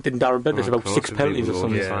 Didn't Darren Bent? There's about 6 penalties or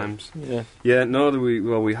something. Times. Yeah. No,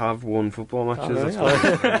 we have won football matches.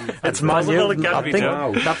 That's Man U.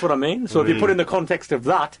 That's what I mean. So if you put in the context of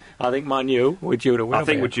that, I think Man U, we're due to win. I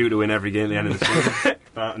think we're due to win every game at the end of the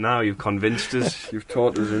season. Now you've convinced us. You've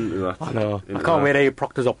taught us into that. I know. I can't wait to hear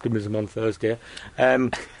Proctor's optimism on Thursday.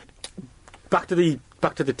 Back to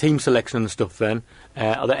the team selection and stuff. Then,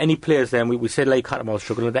 are there any players? Then we said Lee Cattermole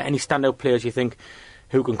struggling. Are there any standout players you think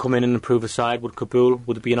who can come in and improve a side? Would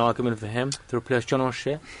it be an argument for him to replace John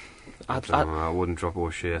O'Shea? I wouldn't drop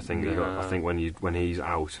O'Shea. I think when he's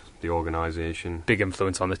out, the organisation, big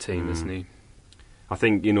influence on the team, isn't he? I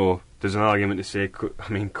think there's an argument to say.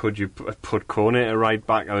 Could you put Kone at right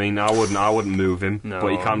back? I wouldn't move him, but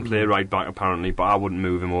he can play right back apparently. But I wouldn't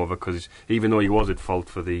move him over because even though he was at fault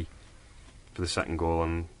for the second goal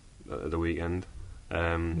on the weekend,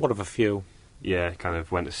 what of a few? Yeah, kind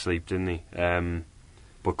of went to sleep, didn't he?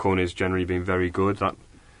 But Kone's generally been very good. That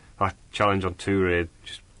challenge on Toure,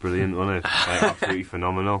 just brilliant, wasn't it? Absolutely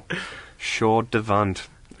phenomenal. Short Devant,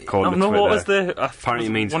 according to Twitter. What was apparently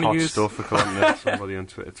it means hot stuff, according to somebody on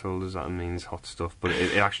Twitter told us that it means hot stuff. But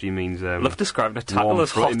it actually means... love describing a tackle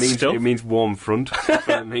as hot stuff. It means warm front. That's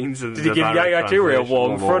what it means. Did you give Yaya Toure a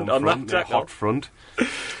warm front on that tackle? Hot front.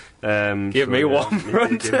 Give me warm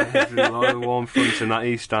front. Give me a lot of warm fronts in that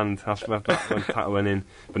East Stand. That's when Pat went in.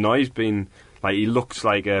 But no, he's been... he looks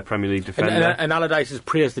like a Premier League defender. And Allardyce has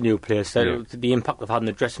praised the new players, said the impact they've had in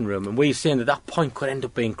the dressing room. And we're saying that point could end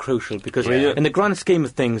up being crucial because in the grand scheme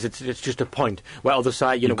of things, it's just a point. Where other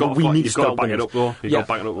side, we need to start back it up, though. You've got to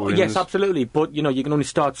back it up with yes, absolutely. But, you can only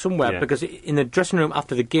start somewhere because in the dressing room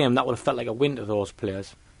after the game, that would have felt like a win to those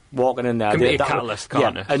players. Walking in there. Can be a catalyst,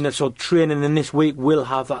 can't it? And so training in this week will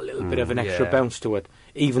have that little bit of an extra bounce to it,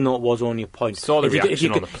 even though it was only a point. It's all the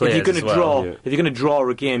reaction on the players if you're going to draw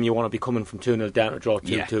a game, you want to be coming from 2-0 down to draw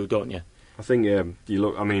 2-2, don't you? I think you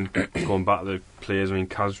look. Going back to the players.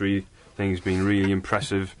 Khazri, I think he's been really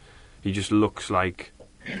impressive. He just looks like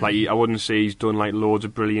I wouldn't say he's done loads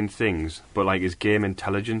of brilliant things, but his game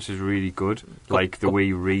intelligence is really good. The way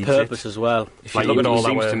he reads purpose as well. If you look at he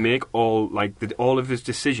seems to make all of his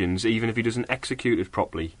decisions, even if he doesn't execute it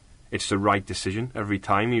properly, it's the right decision every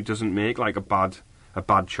time. He doesn't make a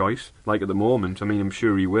bad choice. At the moment, I'm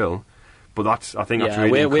sure he will. But I think that's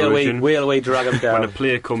really encouraging. We'll drag him down. When a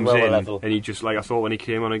player comes in and he just I thought when he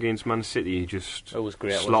came on against Man City, he just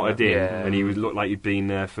slotted in, and he looked like he'd been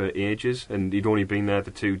there for ages, and he'd only been there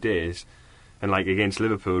for 2 days. And against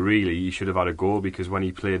Liverpool, really, he should have had a goal because when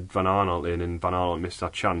he played Van Arnold in, and Van Arnold missed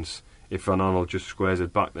that chance, if Van Arnold just squares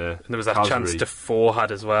it back there, and there was that chance Defoe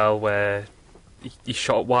had as well where he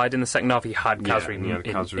shot wide in the second half. He had Khazri in A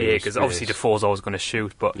because obviously Defoe's always going to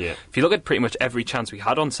shoot, but if you look at pretty much every chance we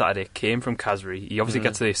had on Saturday, it came from Khazri. He obviously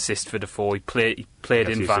gets the assist for Defoe. He played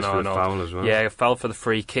in Van Arnold. Well. Fell for the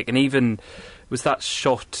free kick, and even was that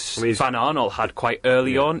shot Van Arnold had quite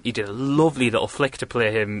early on. He did a lovely little flick to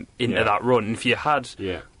play him into that run. And if you had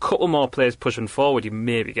a couple more players pushing forward, you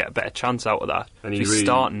maybe get a better chance out of that. And if you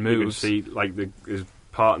start and moves, you can see his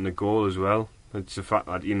part in the goal as well. It's the fact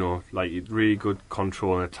that really good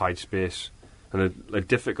control in a tight space and a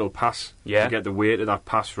difficult pass. To get the weight of that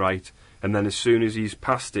pass right, and then as soon as he's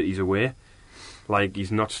past it, he's away.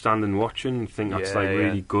 He's not standing watching and think that's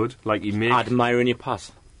really good. He makes admiring your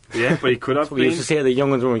pass. Yeah, but he could have. We used to say to the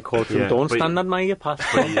young ones when we coached them, don't stand admire your pass.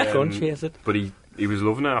 Go and chase it. But he was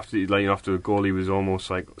loving it after the goal. He was almost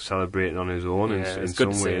celebrating on his own in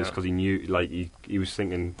some ways because he knew he was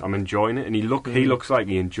thinking I'm enjoying it, and he looks like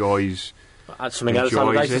he enjoys. Something else enjoys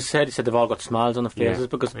Allardyce it. has said, he said they've all got smiles on their faces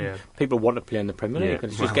because people want to play in the Premier League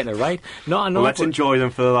and it's just getting it right. No, I know. Well, let's enjoy them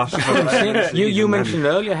for the last couple of seasons. You mentioned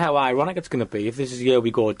earlier how ironic it's going to be if this is the year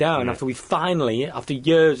we go down after we finally, after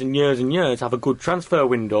years and years and years, have a good transfer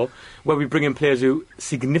window where we bring in players who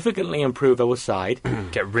significantly improve our side.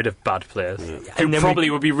 Get rid of bad players. Who probably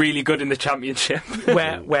would be really good in the Championship.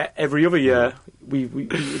 where every other year, we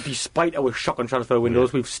despite our shocking transfer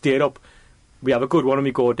windows, we've stayed up. We have a good one and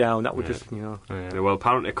we go down. That would just, well,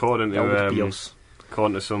 apparently, according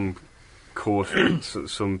to some quote,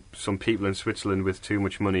 some people in Switzerland with too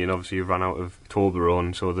much money and obviously ran out of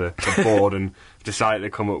Toblerone, so the board and decided to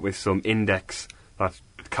come up with some index that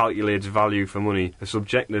calculates value for money, a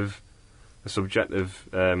subjective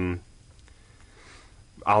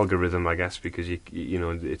algorithm, I guess, because you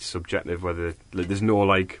know it's subjective. Whether there's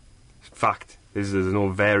no fact, there's no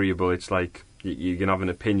variable. It's like you can have an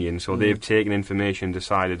opinion. So they've taken information,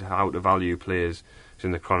 decided how to value players. It's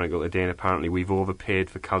in the Chronicle today, and apparently we've overpaid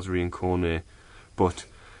for Khazri and Kone, but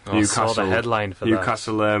Newcastle, saw the headline for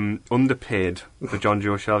Newcastle underpaid for John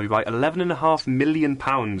Joe Shelby by £11.5 million.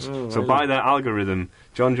 So by their algorithm,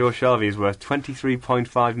 John Joe Shelby is worth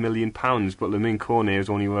 £23.5 million, but Lamine Kone is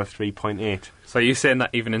only worth 3.8. So you're saying that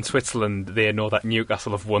even in Switzerland they know that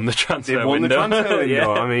Newcastle have won the transfer window? They've won the transfer window. Yeah.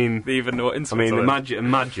 I mean, they even know it in Switzerland. I mean,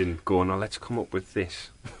 imagine going, let's come up with this.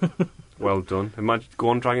 Well done. Imagine go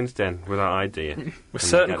on Dragon's Den with that idea. With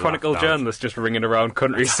certain Chronicle journalists just ringing around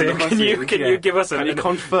countries saying, can you give us can you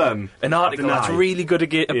confirm an article that's really good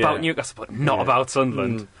about Newcastle but not about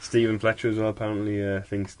Sunderland? Stephen Fletcher as well apparently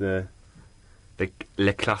thinks the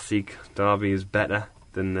Le Classique derby is better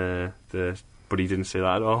than but he didn't say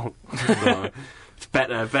that at all. It's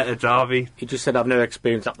better derby. He just said, I've never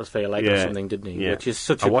experienced atmosphere like or something, didn't he? Yeah. Which is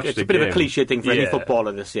such it's a bit of a cliche thing for any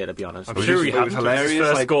footballer this year, to be honest. I'm sure he hadn't. Hilarious.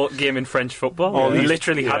 His first game in French football. He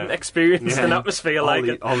literally hadn't experienced an atmosphere like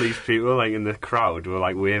it. All these people in the crowd were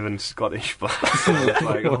waving Scottish flags. I was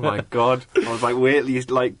like, oh my god. I was like, wait, at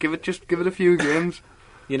least give it a few games.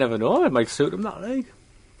 You never know, it might suit him, that league.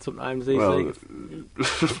 Sometimes these leagues.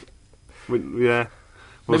 Yeah.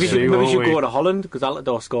 Maybe you should go to Holland, because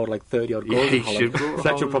Altidore scored 30-odd goals in Holland. So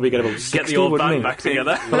that should probably get about 60, get the old band back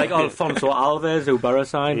together. But Alfonso Alves, who Barra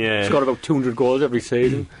signed, scored about 200 goals every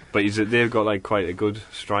season. But they've got quite a good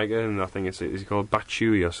striker, and I think is called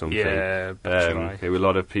Batshuayi or something. Yeah, there were a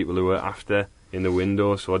lot of people who were after in the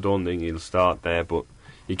window, so I don't think he'll start there, but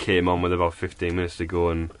he came on with about 15 minutes to go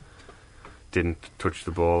and didn't touch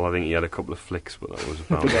the ball. I think he had a couple of flicks, but that was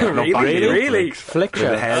about it. Really? Flicks?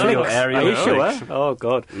 Are you sure? Oh,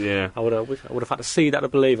 God. Yeah. I would have had to see that to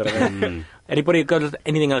believe it. Anybody got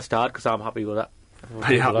anything else to add? Because I'm happy with that.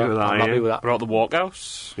 Are you happy with that? I'm happy with that. About the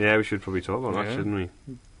walkouts? Yeah, we should probably talk about that, shouldn't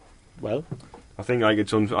we? Well, I think I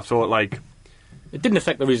thought it didn't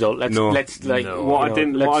affect the result. Let's what I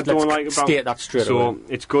don't like about state that straight away. So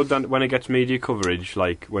it's good that when it gets media coverage,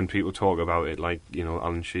 when people talk about it,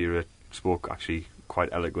 Alan Shearer spoke actually quite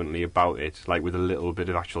eloquently about it, with a little bit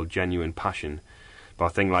of actual genuine passion. But I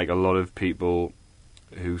think a lot of people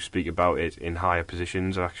who speak about it in higher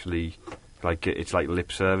positions are actually it's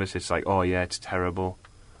lip service. It's oh yeah, it's terrible.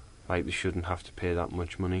 They shouldn't have to pay that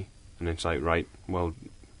much money, and it's right, well,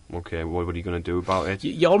 okay, what are you going to do about it?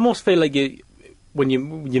 You almost feel like when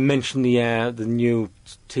you mention the new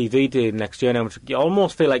TV deal next year, now you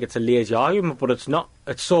almost feel like it's a lazy argument, but it's not.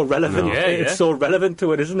 It's so relevant. No. It's so relevant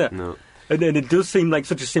to it, isn't it? No. And it does seem like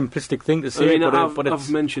such a simplistic thing to say. I've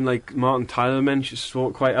mentioned Martin Tyler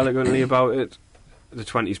spoke quite eloquently about it, the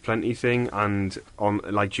 20s plenty thing, and on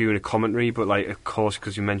during a commentary. But of course,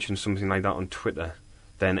 because you mentioned something like that on Twitter,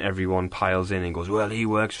 then everyone piles in and goes, well, he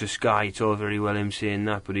works for Sky. It's all very well him saying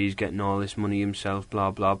that, but he's getting all this money himself.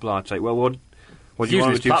 Blah blah blah. It's well, what do you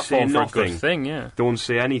want to do? Say nothing. Thing, yeah. Don't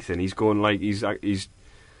say anything. He's going he's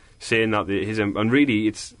saying that and really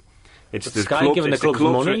it's the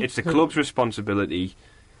club's responsibility.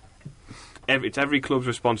 It's every club's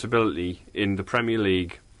responsibility in the Premier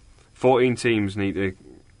League. 14 teams need to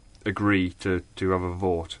agree to have a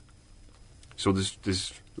vote. So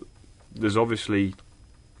there's obviously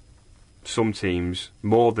some teams,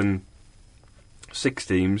 more than 6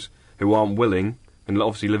 teams, who aren't willing. And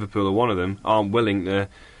obviously Liverpool are one of them, aren't willing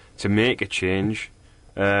to make a change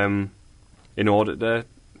in order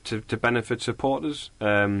to benefit supporters.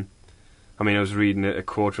 I was reading a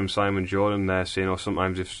quote from Simon Jordan there saying,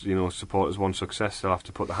 sometimes if supporters want success, they'll have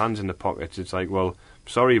to put their hands in their pockets. It's well,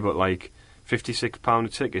 sorry, but £56 a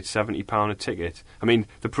ticket, £70 a ticket.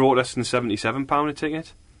 The protesting £77 a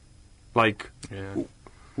ticket.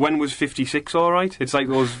 When was 56 all right? It's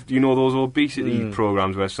those, those obesity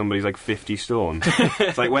programs where somebody's 50 stone.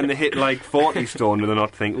 It's when they hit 40 stone, do they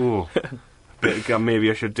not think, oh, but maybe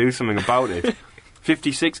I should do something about it.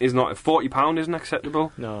 56 is not... £40 isn't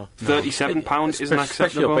acceptable. No. £37 isn't acceptable.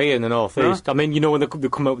 Especially up here in the North East. I mean, you know when they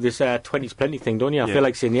come up with this 20's plenty thing, don't you? I feel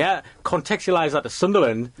like saying, contextualise that to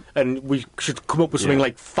Sunderland, and we should come up with something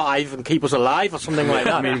like 5 and keep us alive, or something like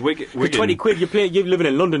that. I mean, Wigan... For 20 quid, you're living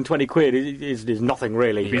in London, 20 quid is nothing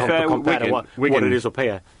really compared to what it is up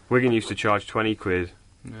here. Wigan used to charge 20 quid.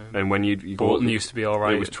 Yeah. And when you Bolton used to be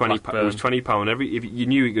alright. It was £20 if you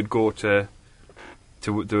knew you could go to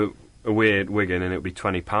the away at Wigan, and it would be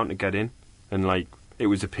 £20 to get in, and like it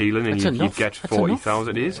was appealing, and you'd get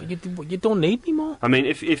 40,000. It is. You don't need me more. I mean,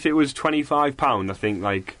 if it was £25, I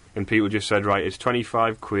think and people just said, right, it's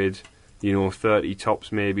 25 quid. 30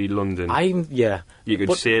 tops maybe London. You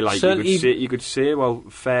could say, well,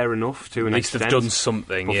 fair enough to an extent. At least they've done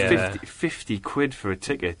something. But 50 quid for a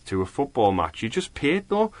ticket to a football match. You just paid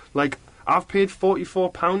though. Like, I've paid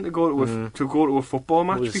 £44 to go to a football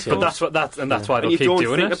match before. But that's why they'll keep doing it.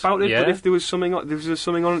 You don't think about it. Yeah. But if there was something on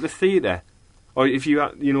at the theatre, or if you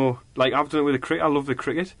like I've done it with the cricket. I love the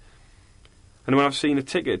cricket, and when I've seen a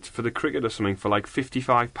ticket for the cricket or something for like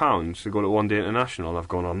 £55 to go to one day international, I've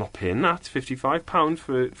gone, I'm not paying that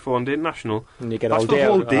 £55 for one day international. And you get that's all the day.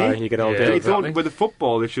 Whole day. You get all day. Exactly. With the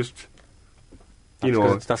football, it's just.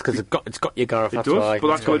 That's because it's got your Gareth. It does, but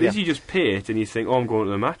that's what it is. You just pay it, and you think, I'm going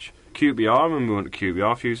to the match. QPR, I remember we went to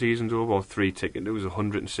QPR a few seasons ago, bought 3 tickets. It was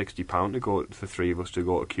 £160 to go for 3 of us to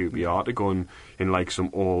go to QPR, to go in like some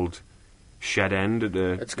old shed end at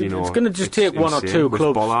the. It's going to just take one or two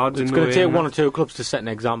clubs. It's going to take one or two clubs to set an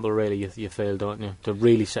example. Really, you feel, don't you? To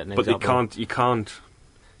really set an example. But you can't.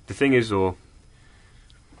 The thing is, though,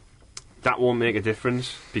 that won't make a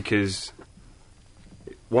difference, because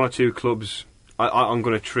one or two clubs. I'm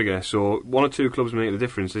going to trigger, so one or two clubs make the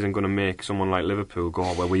difference isn't going to make someone like Liverpool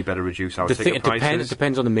go, well, we better reduce our ticket prices. It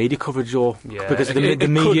depends on the media coverage, though. Yeah. Because the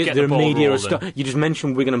media you just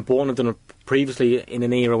mentioned Wigan and Bolton have done it previously in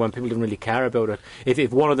an era when people didn't really care about it.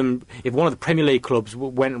 If one of the Premier League clubs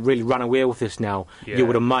ran away with this now, you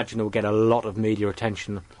would imagine it would get a lot of media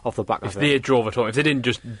attention off the back of it. If they drove it home, if they didn't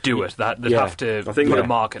just do it, they'd have to put a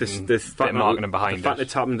marketing behind it. The fact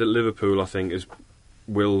it's happened at Liverpool, I think,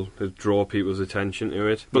 will draw people's attention to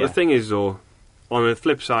it. But the thing is, though, on the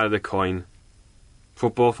flip side of the coin,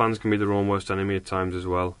 football fans can be their own worst enemy at times as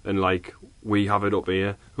well. And like, we have it up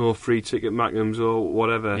here, free ticket magnums or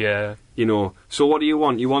whatever. Yeah. So what do you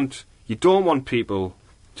want? You don't want people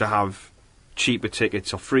to have cheaper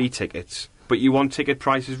tickets or free tickets, but you want ticket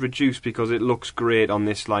prices reduced because it looks great on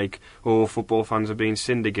this, like, football fans are being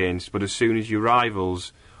sinned against, but as soon as your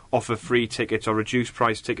rivals offer free tickets or reduced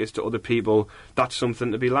price tickets to other people, that's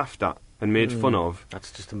something to be laughed at and made fun of.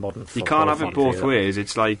 That's just a modern. You can't have it both ways.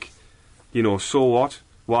 It's like, so what?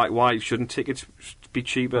 Why shouldn't tickets be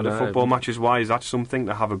cheaper at football matches? Why is that something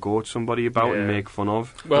to have a go at somebody about and make fun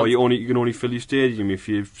of? Well, you can only fill your stadium if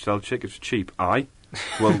you sell tickets cheap. Aye.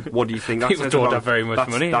 Well, what do you think that says about? People don't have very much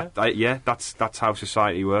money. That's how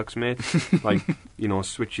society works, mate. Like,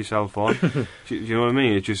 switch yourself on. Do you know what I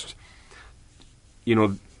mean? It just,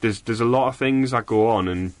 There's a lot of things that go on,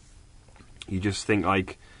 and you just think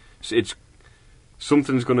like it's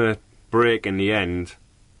something's going to break in the end.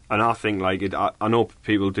 And I think like I know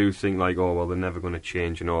people do think like, oh well, they're never going to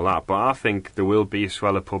change and all that, but I think there will be a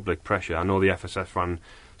swell of public pressure. I know the FSF ran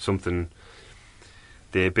something.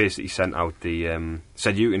 They basically sent out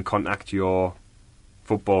said you can contact your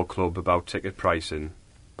football club about ticket pricing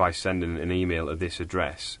by sending an email to this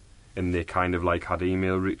address, and they kind of like had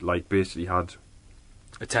basically had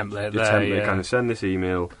a template there, kind of send this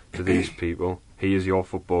email to these people. Here's your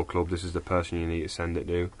football club. This is the person you need to send it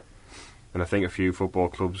to. And I think a few football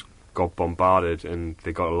clubs got bombarded, and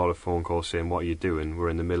they got a lot of phone calls saying, "What are you doing? We're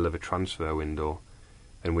in the middle of a transfer window,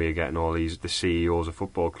 and we're getting all these." The CEOs of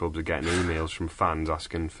football clubs are getting emails from fans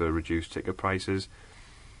asking for reduced ticket prices.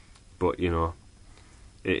 But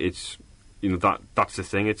it's that's the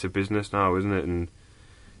thing. It's a business now, isn't it? And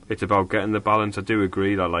it's about getting the balance. I do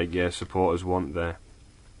agree that supporters want the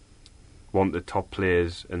top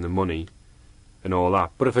players and the money and all that.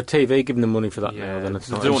 But if a TV give them the money for that now, then it's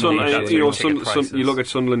not. You look at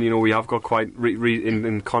Sunderland. We have got quite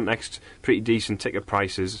in context pretty decent ticket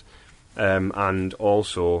prices, and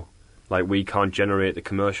also we can't generate the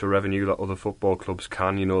commercial revenue that other football clubs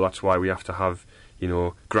can. That's why we have to have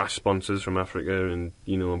grass sponsors from Africa and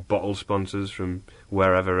bottle sponsors from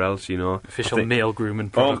wherever else. Official male grooming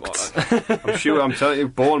products. I'm sure. I'm telling you,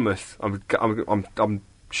 Bournemouth. I'm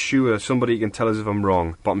sure somebody can tell us if I'm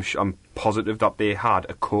wrong, but I'm positive that they had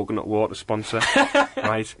a coconut water sponsor,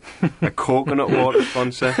 right? A coconut water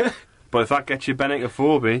sponsor. But if that gets you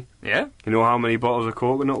Bennick-a-phobia, Yeah. you know how many bottles of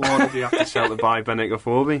coconut water do you have to sell to buy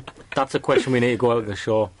Bennick-a-phobia? That's a question we need to go out of the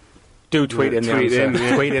show. Do tweet in the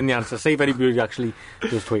answer. Tweet in the answer. See if anybody actually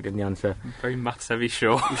does tweet in the answer. Very Matt's heavy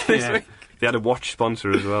show this week. They had a watch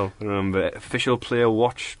sponsor as well. Remember, official player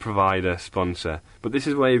watch provider sponsor. But this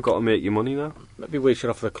is where you've got to make your money now. Maybe we should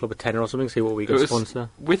offer the club a tenner or something. See what we can sponsor.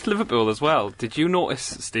 With Liverpool as well. Did you notice,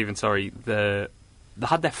 Stephen? Sorry, they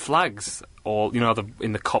had their flags all. You know,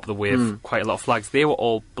 in the Cop the Wave, quite a lot of flags. They were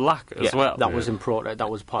all black as well. That was in protest. That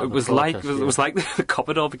was part. It of was the protest, like it was like the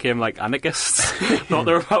Commodore became like anarchists. Thought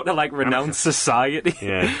they were about to like renounce society.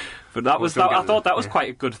 Yeah. But I thought that was quite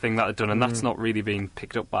a good thing that they'd done, and that's not really being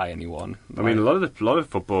picked up by anyone. I mean, a lot of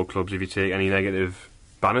football clubs, if you take any negative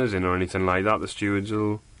banners in or anything like that, the stewards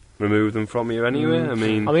will remove them from you anyway. I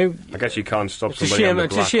mean, I guess you can't stop somebody on the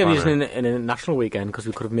black It's a shame banner. it's in a national weekend, because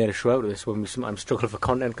we could have made a show out of this when we sometimes struggle for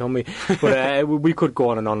content, can't we? But we could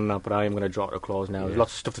go on that, but I am going to draw it to a close now. There's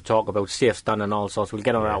lots of stuff to talk about, safe stand and all sorts. We'll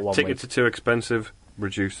get on that one. Tickets are too expensive.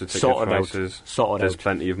 Reduce the ticket prices. There's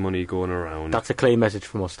plenty of money going around. That's a clear message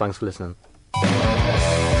from us. Thanks for listening.